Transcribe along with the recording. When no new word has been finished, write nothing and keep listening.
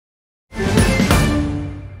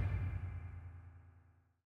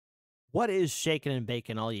What is shaking and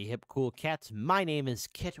baking, all you hip cool cats? My name is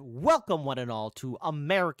Kit. Welcome, one and all, to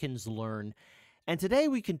Americans Learn. And today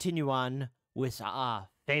we continue on with our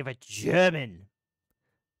favorite German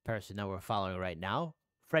person that we're following right now,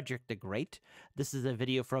 Frederick the Great. This is a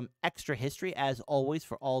video from Extra History, as always,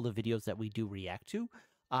 for all the videos that we do react to.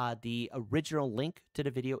 The original link to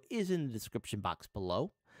the video is in the description box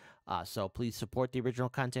below. So please support the original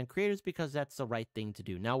content creators because that's the right thing to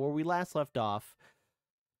do. Now, where we last left off,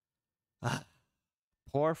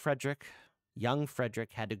 poor Frederick, young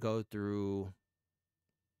Frederick, had to go through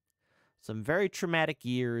some very traumatic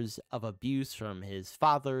years of abuse from his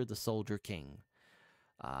father, the Soldier King.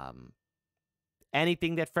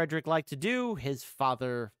 Anything that Frederick liked to do, his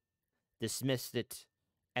father dismissed it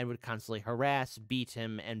and would constantly harass, beat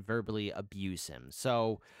him, and verbally abuse him.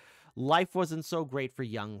 So life wasn't so great for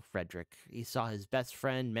young Frederick. He saw his best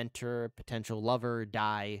friend, mentor, potential lover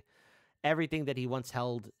die. Everything that he once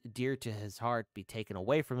held dear to his heart be taken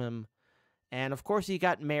away from him. And of course he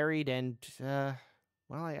got married and, I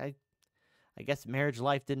guess marriage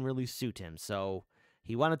life didn't really suit him. So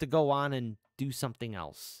he wanted to go on and do something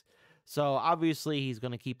else. So obviously he's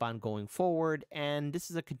going to keep on going forward. And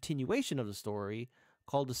this is a continuation of the story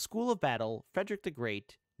called The School of Battle, Frederick the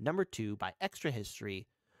Great, #2 by Extra History.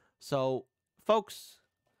 So folks,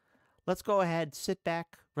 let's go ahead, sit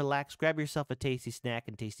back, relax, grab yourself a tasty snack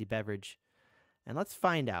and tasty beverage, and let's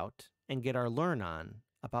find out and get our learn on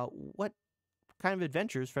about what kind of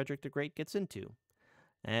adventures Frederick the Great gets into.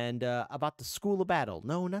 And about the School of Battle.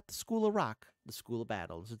 No, not the School of Rock, the School of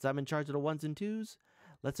Battle. Since I'm in charge of the ones and twos,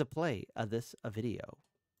 let's play this video.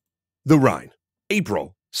 The Rhine,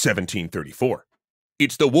 April 1734.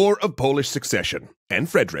 It's the War of Polish Succession, and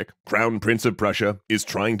Frederick, Crown Prince of Prussia, is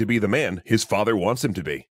trying to be the man his father wants him to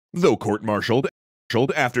be. Though court-martialed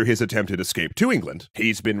after his attempted escape to England,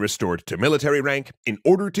 he's been restored to military rank in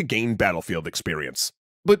order to gain battlefield experience.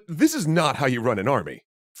 But this is not how you run an army.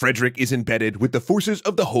 Frederick is embedded with the forces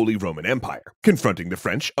of the Holy Roman Empire, confronting the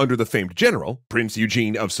French under the famed general, Prince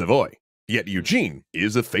Eugene of Savoy. Yet Eugene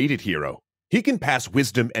is a fated hero. He can pass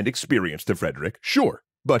wisdom and experience to Frederick, sure,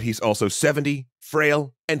 but he's also 70,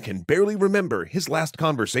 frail, and can barely remember his last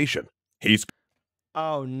conversation.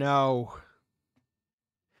 Oh no.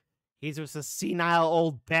 He's just a senile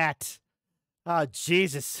old bat. Oh,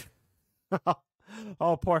 Jesus.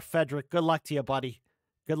 Oh, poor Frederick. Good luck to you, buddy.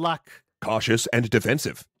 Good luck. Cautious and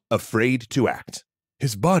defensive, afraid to act.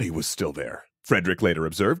 His body was still there, Frederick later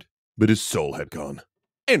observed, but his soul had gone.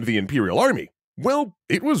 And the Imperial Army, well,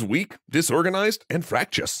 it was weak, disorganized, and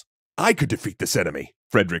fractious. I could defeat this enemy,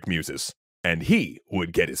 Frederick muses, and he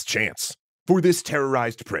would get his chance. For this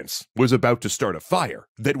terrorized prince was about to start a fire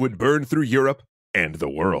that would burn through Europe and the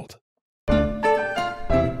world.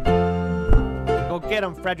 Go get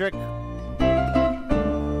him, Frederick.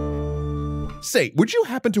 Say, would you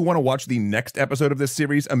happen to want to watch the next episode of this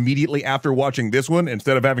series immediately after watching this one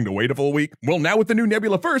instead of having to wait a full week? Well, now with the new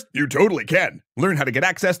Nebula First, you totally can. Learn how to get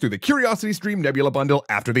access through the Curiosity Stream Nebula bundle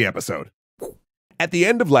after the episode. At the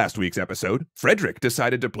end of last week's episode, Frederick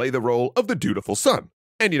decided to play the role of the dutiful son,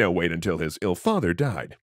 and wait until his ill father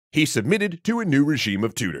died. He submitted to a new regime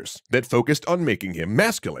of tutors that focused on making him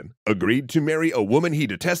masculine, agreed to marry a woman he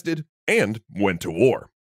detested, and went to war.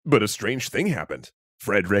 But a strange thing happened.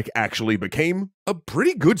 Frederick actually became a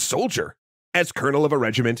pretty good soldier. As colonel of a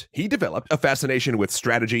regiment, he developed a fascination with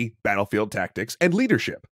strategy, battlefield tactics, and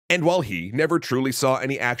leadership. And while he never truly saw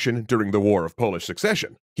any action during the War of Polish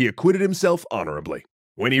Succession, he acquitted himself honorably.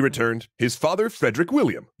 When he returned, his father, Frederick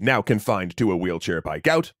William, now confined to a wheelchair by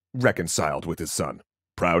gout, reconciled with his son.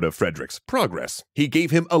 Proud of Frederick's progress, he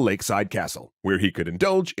gave him a lakeside castle, where he could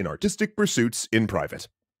indulge in artistic pursuits in private.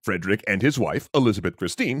 Frederick and his wife, Elizabeth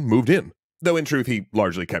Christine, moved in, though in truth he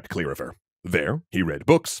largely kept clear of her. There, he read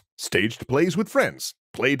books, staged plays with friends,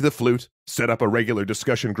 played the flute, set up a regular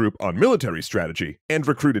discussion group on military strategy, and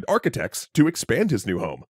recruited architects to expand his new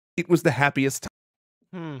home. It was the happiest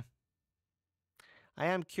I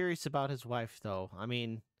am curious about his wife, though. I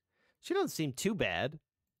mean, she doesn't seem too bad.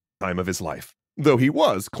 Time of his life, though he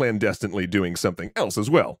was clandestinely doing something else as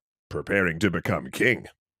well, preparing to become king.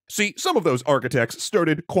 See, some of those architects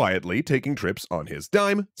started quietly taking trips on his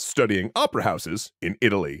dime, studying opera houses in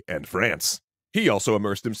Italy and France. He also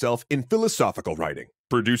immersed himself in philosophical writing,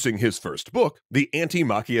 producing his first book, The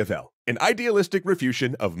Anti-Machiavel, an idealistic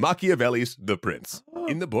refutation of Machiavelli's The Prince.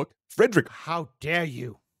 In the book, Frederick... How dare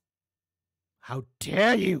you? How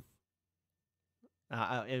dare you?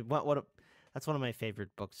 That's one of my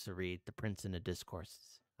favorite books to read, The Prince and the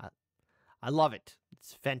Discourses. I love it.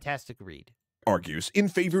 It's a fantastic read. argues in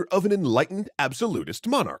favor of an enlightened absolutist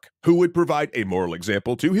monarch who would provide a moral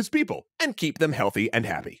example to his people and keep them healthy and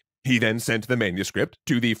happy. He then sent the manuscript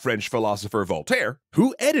to the French philosopher Voltaire,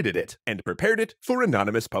 who edited it and prepared it for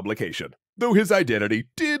anonymous publication. Though his identity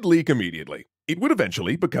did leak immediately, it would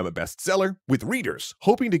eventually become a bestseller, with readers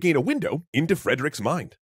hoping to gain a window into Frederick's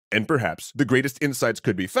mind. And perhaps the greatest insights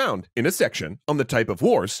could be found in a section on the type of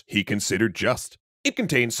wars he considered just. It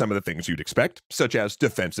contains some of the things you'd expect, such as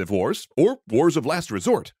defensive wars or wars of last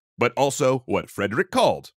resort, but also what Frederick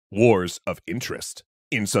called wars of interest.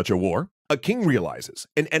 In such a war, a king realizes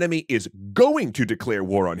an enemy is going to declare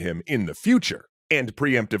war on him in the future and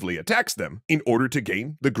preemptively attacks them in order to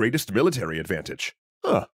gain the greatest military advantage.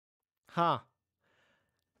 Huh.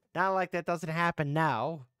 Not like that doesn't happen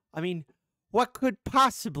now. I mean, what could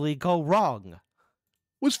possibly go wrong?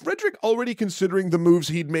 Was Frederick already considering the moves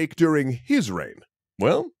he'd make during his reign?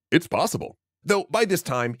 Well, it's possible. Though by this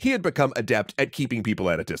time, he had become adept at keeping people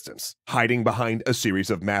at a distance, hiding behind a series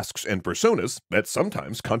of masks and personas that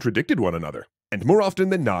sometimes contradicted one another. And more often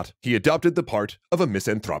than not, he adopted the part of a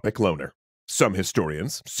misanthropic loner. Some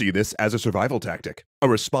historians see this as a survival tactic, a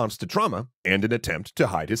response to trauma, and an attempt to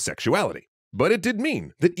hide his sexuality. But it did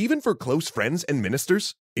mean that even for close friends and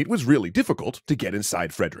ministers, it was really difficult to get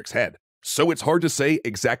inside Frederick's head. So it's hard to say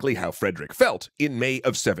exactly how Frederick felt in May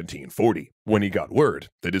of 1740, when he got word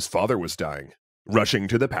that his father was dying. Rushing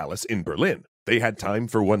to the palace in Berlin, they had time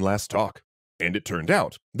for one last talk. And it turned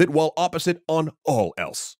out that while opposite on all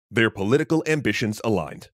else, their political ambitions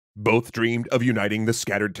aligned. Both dreamed of uniting the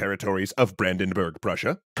scattered territories of Brandenburg,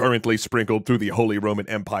 Prussia, currently sprinkled through the Holy Roman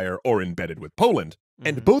Empire or embedded with Poland,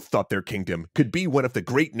 and both thought their kingdom could be one of the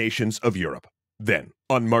great nations of Europe. Then,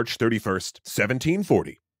 on March 31st,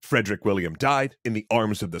 1740, Frederick William died in the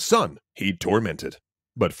arms of the son he'd tormented.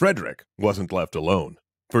 But Frederick wasn't left alone.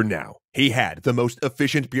 For now, he had the most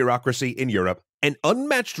efficient bureaucracy in Europe, an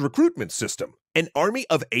unmatched recruitment system, an army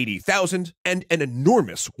of 80,000, and an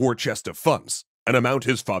enormous war chest of funds, an amount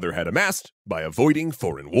his father had amassed by avoiding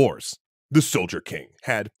foreign wars. The Soldier King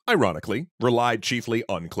had, ironically, relied chiefly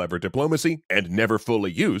on clever diplomacy and never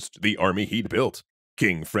fully used the army he'd built.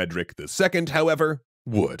 King Frederick II, however,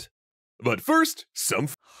 would. But first, some...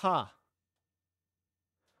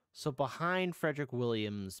 So behind Frederick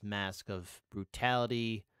William's mask of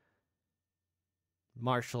brutality,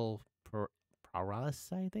 martial prowess,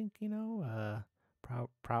 I think,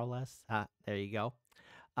 prowess. There you go.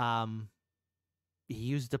 He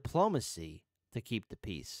used diplomacy to keep the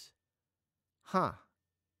peace. I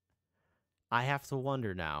have to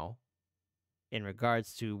wonder now, in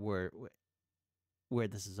regards to where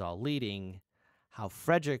this is all leading, how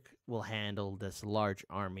Frederick will handle this large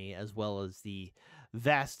army as well as the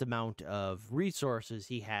vast amount of resources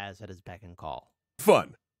he has at his beck and call.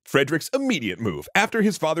 Fun. Frederick's immediate move after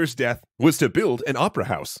his father's death was to build an opera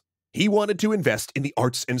house. He wanted to invest in the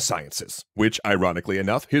arts and sciences, which, ironically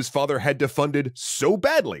enough, his father had defunded so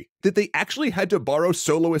badly that they actually had to borrow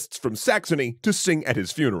soloists from Saxony to sing at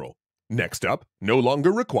his funeral. Next up, no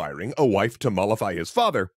longer requiring a wife to mollify his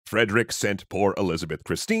father, Frederick sent poor Elizabeth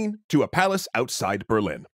Christine to a palace outside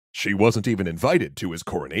Berlin. She wasn't even invited to his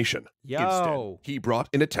coronation. Instead, he brought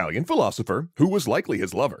an Italian philosopher who was likely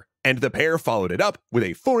his lover, and the pair followed it up with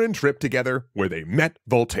a foreign trip together where they met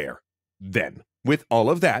Voltaire. Then, with all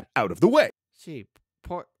of that out of the way... Gee,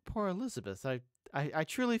 poor Elizabeth. I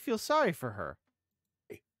truly feel sorry for her.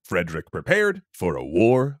 Frederick prepared for a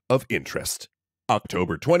war of interest.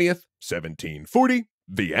 October 20th, 1740,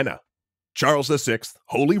 Vienna. Charles VI,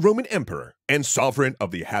 Holy Roman Emperor and sovereign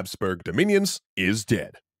of the Habsburg dominions, is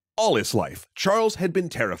dead. All his life, Charles had been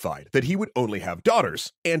terrified that he would only have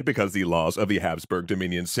daughters, and because the laws of the Habsburg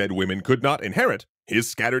dominions said women could not inherit,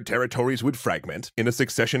 his scattered territories would fragment in a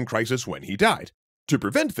succession crisis when he died. To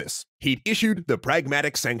prevent this, he'd issued the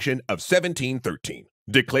Pragmatic Sanction of 1713,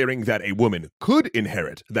 declaring that a woman could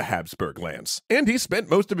inherit the Habsburg lands, and he spent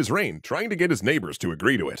most of his reign trying to get his neighbors to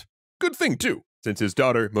agree to it. Good thing, too, since his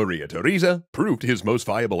daughter Maria Theresa proved his most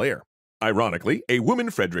viable heir. Ironically, a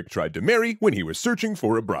woman Frederick tried to marry when he was searching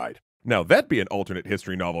for a bride. Now that'd be an alternate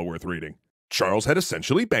history novel worth reading. Charles had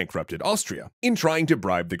essentially bankrupted Austria in trying to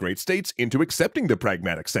bribe the great states into accepting the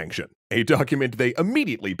Pragmatic Sanction, a document they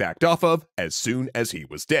immediately backed off of as soon as he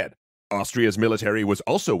was dead. Austria's military was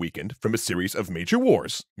also weakened from a series of major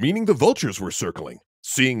wars, meaning the vultures were circling,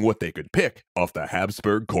 seeing what they could pick off the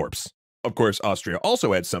Habsburg corpse. Of course, Austria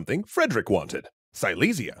also had something Frederick wanted: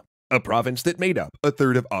 Silesia, a province that made up a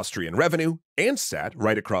third of Austrian revenue and sat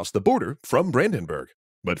right across the border from Brandenburg.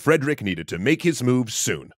 But Frederick needed to make his move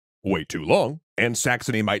soon. Wait too long, and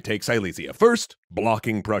Saxony might take Silesia first,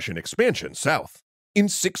 blocking Prussian expansion south. In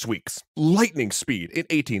 6 weeks, lightning speed in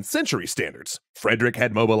 18th century standards, Frederick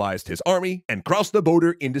had mobilized his army and crossed the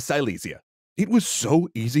border into Silesia. It was so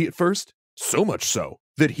easy at first, so much so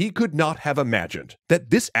that he could not have imagined that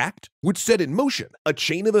this act would set in motion a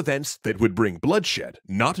chain of events that would bring bloodshed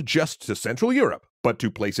not just to Central Europe, but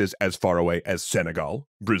to places as far away as Senegal,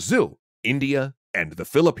 Brazil, India, and the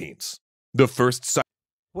Philippines. The first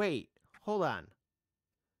Wait, hold on.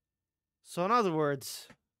 So in other words,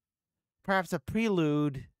 perhaps a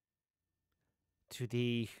prelude to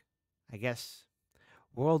the, I guess,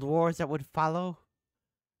 world wars that would follow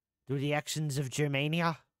through the actions of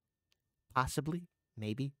Germania? Possibly?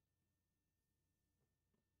 Maybe?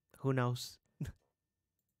 Who knows?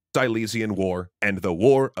 Silesian War and the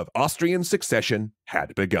War of Austrian Succession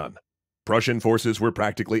had begun. Prussian forces were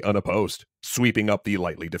practically unopposed, sweeping up the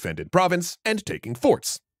lightly defended province and taking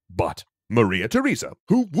forts. But Maria Theresa,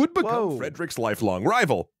 who would become Frederick's lifelong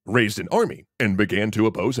rival, raised an army and began to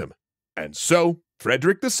oppose him. And so,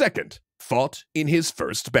 Frederick II fought in his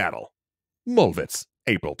first battle. Mollwitz,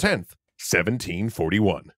 April 10th,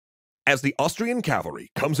 1741. As the Austrian cavalry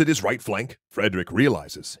comes at his right flank, Frederick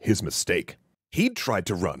realizes his mistake. He'd tried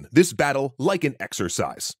to run this battle like an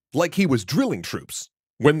exercise, like he was drilling troops.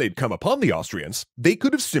 When they'd come upon the Austrians, they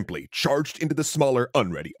could have simply charged into the smaller,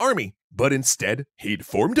 unready army, but instead, he'd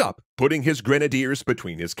formed up, putting his grenadiers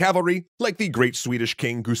between his cavalry, like the great Swedish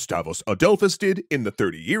king Gustavus Adolphus did in the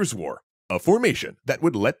 30 Years' War, a formation that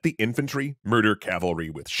would let the infantry murder cavalry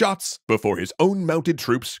with shots before his own mounted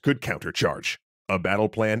troops could countercharge. A battle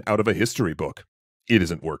plan out of a history book. It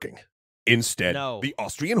isn't working. Instead, the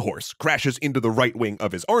Austrian horse crashes into the right wing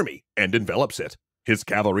of his army and envelops it. His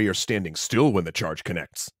cavalry are standing still when the charge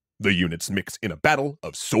connects. The units mix in a battle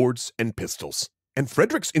of swords and pistols. And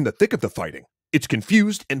Frederick's in the thick of the fighting. It's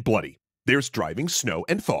confused and bloody. There's driving snow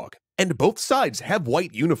and fog. And both sides have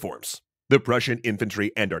white uniforms. The Prussian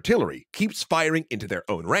infantry and artillery keeps firing into their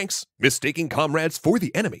own ranks, mistaking comrades for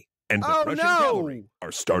the enemy. And the Prussian cavalry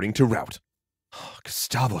are starting to rout.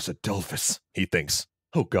 Gustavus Adolphus, he thinks.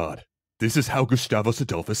 Oh God, this is how Gustavus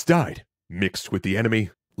Adolphus died. Mixed with the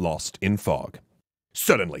enemy, lost in fog.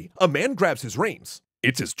 Suddenly, a man grabs his reins.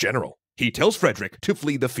 It's his general. He tells Frederick to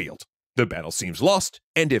flee the field. The battle seems lost,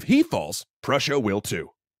 and if he falls, Prussia will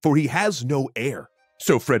too. For he has no heir.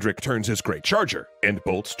 So Frederick turns his great charger and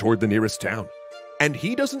bolts toward the nearest town. And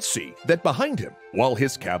he doesn't see that behind him, while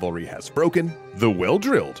his cavalry has broken, the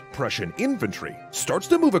well-drilled Prussian infantry starts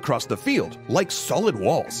to move across the field like solid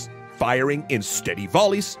walls, firing in steady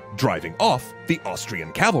volleys, driving off the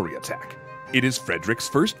Austrian cavalry attack. It is Frederick's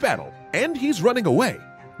first battle, and he's running away.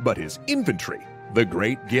 But his infantry, the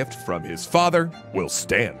great gift from his father, will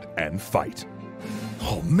stand and fight.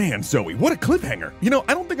 Oh man, Zoe, what a cliffhanger. You know,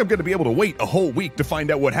 I don't think I'm going to be able to wait a whole week to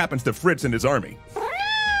find out what happens to Fritz and his army.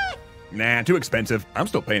 Nah, too expensive. I'm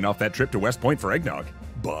still paying off that trip to West Point for eggnog.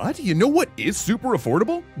 But you know what is super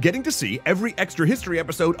affordable? Getting to see every Extra History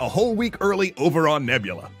episode a whole week early over on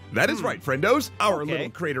Nebula. That is right, friendos. Our little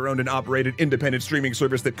creator-owned and operated independent streaming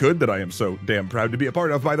service that I am so damn proud to be a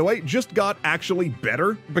part of, by the way, just got actually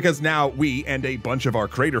better because now we and a bunch of our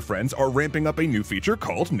creator friends are ramping up a new feature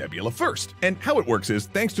called Nebula First. And how it works is,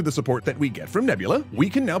 thanks to the support that we get from Nebula, we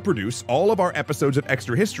can now produce all of our episodes of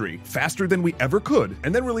Extra History faster than we ever could,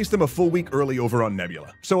 and then release them a full week early over on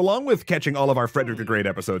Nebula. So along with catching all of our Frederick the Great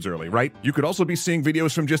episodes early, right? You could also be seeing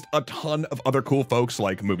videos from just a ton of other cool folks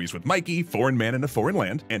like Movies with Mikey, Foreign Man in a Foreign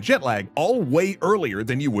Land, and Jetlag, all way earlier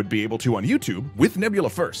than you would be able to on YouTube with Nebula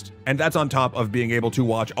First. And that's on top of being able to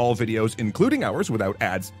watch all videos, including ours, without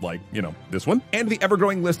ads like, you know, this one, and the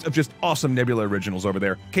ever-growing list of just awesome Nebula originals over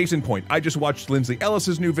there. Case in point, I just watched Lindsay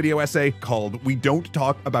Ellis's new video essay called We Don't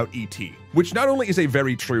Talk About E.T., which not only is a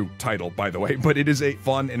very true title, by the way, but it is a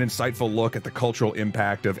fun and insightful look at the cultural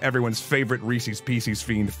impact of everyone's favorite Reese's Pieces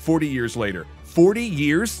fiend 40 years later. 40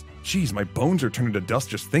 years? Jeez, my bones are turning to dust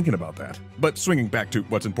just thinking about that. But swinging back to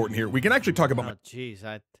what's important here, we can actually talk about jeez,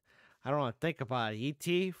 I don't want to think about it.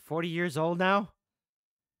 E.T., 40 years old now?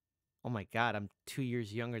 Oh my God, I'm 2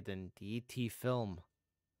 years younger than the E.T. film.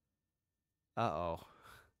 Uh-oh.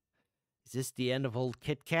 Is this the end of old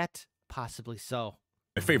Kit Kat? Possibly so.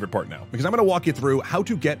 My favorite part now, because I'm going to walk you through how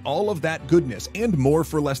to get all of that goodness and more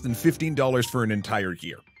for less than $15 for an entire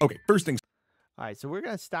year. Okay, first things. All right, so we're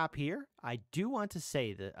going to stop here. I do want to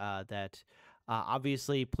say that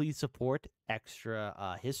obviously, please support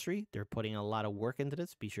Extra History. They're putting a lot of work into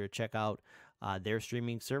this. Be sure to check out their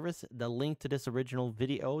streaming service. The link to this original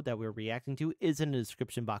video that we're reacting to is in the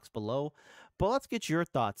description box below. But let's get your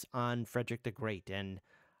thoughts on Frederick the Great and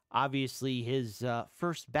obviously his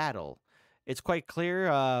first battle. It's quite clear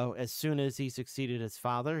as soon as he succeeded his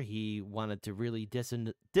father, he wanted to really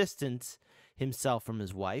distance himself from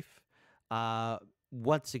his wife.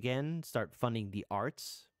 Once again, start funding the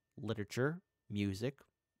arts, literature, music,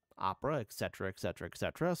 opera, etc., etc.,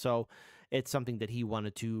 etc. So it's something that he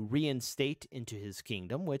wanted to reinstate into his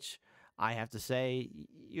kingdom, which I have to say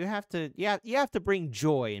you have to bring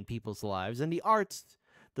joy in people's lives, and the arts,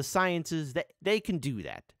 the sciences, that they can do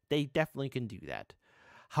that. They definitely can do that.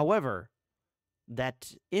 However,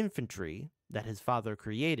 that infantry that his father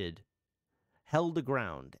created held the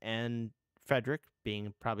ground, and Frederick,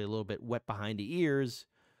 being probably a little bit wet behind the ears,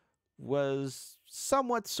 was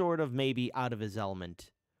somewhat sort of maybe out of his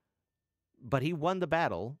element. But he won the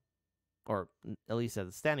battle, or at least as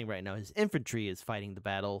it's standing right now, his infantry is fighting the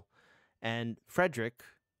battle, and Frederick,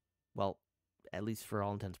 well, at least for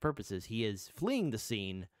all intents and purposes, he is fleeing the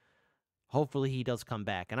scene. Hopefully he does come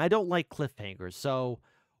back. And I don't like cliffhangers, so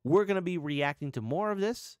we're going to be reacting to more of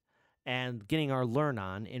this and getting our learn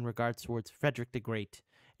on in regards towards Frederick the Great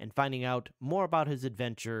and finding out more about his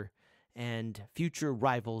adventure and future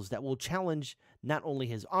rivals that will challenge not only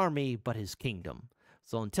his army, but his kingdom.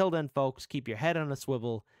 So until then, folks, keep your head on a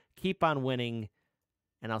swivel, keep on winning,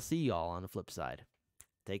 and I'll see y'all on the flip side.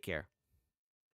 Take care.